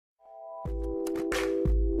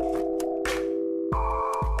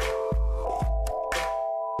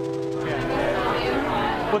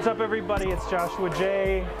What's up everybody, it's Joshua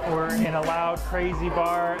J. We're in a loud, crazy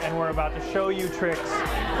bar and we're about to show you tricks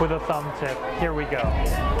with a thumb tip. Here we go.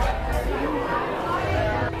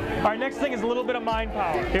 Our next thing is a little bit of mind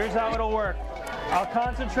power. Here's how it'll work. I'll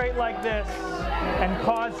concentrate like this and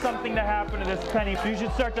cause something to happen to this penny. You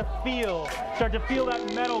should start to feel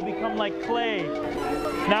that metal become like clay.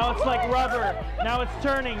 Now it's like rubber. Now it's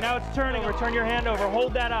turning, Or turn your hand over,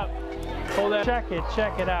 hold that up. Hold that,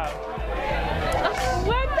 check it out.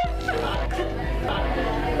 What the?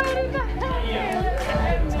 How did that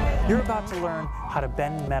happen? You're about to learn how to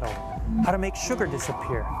bend metal, how to make sugar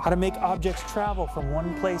disappear, how to make objects travel from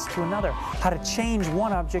one place to another, how to change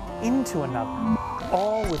one object into another,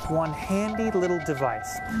 all with one handy little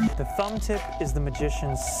device. The thumb tip is the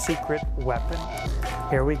magician's secret weapon.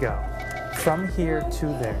 Here we go. From here to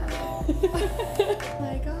there. Oh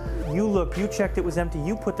my God. You looked, you checked it was empty,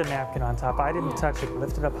 you put the napkin on top, I didn't touch it,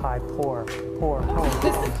 lift it up high, pour.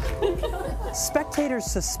 Spectators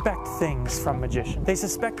suspect things from magicians. They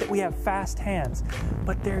suspect that we have fast hands,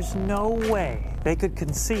 but there's no way they could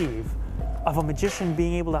conceive of a magician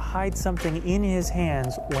being able to hide something in his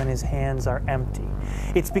hands when his hands are empty.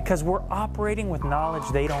 It's because we're operating with knowledge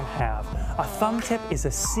they don't have. A thumb tip is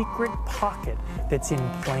a secret pocket that's in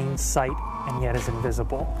plain sight and yet is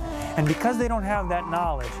invisible. And because they don't have that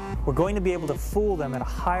knowledge, we're going to be able to fool them at a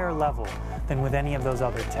higher level than with any of those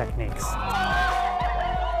other techniques.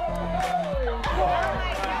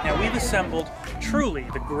 Now we've assembled truly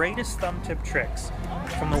the greatest thumb tip tricks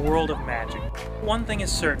from the world of magic. One thing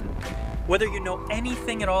is certain, whether you know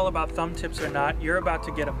anything at all about thumb tips or not, you're about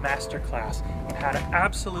to get a masterclass in how to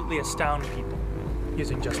absolutely astound people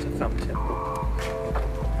using just a thumb tip.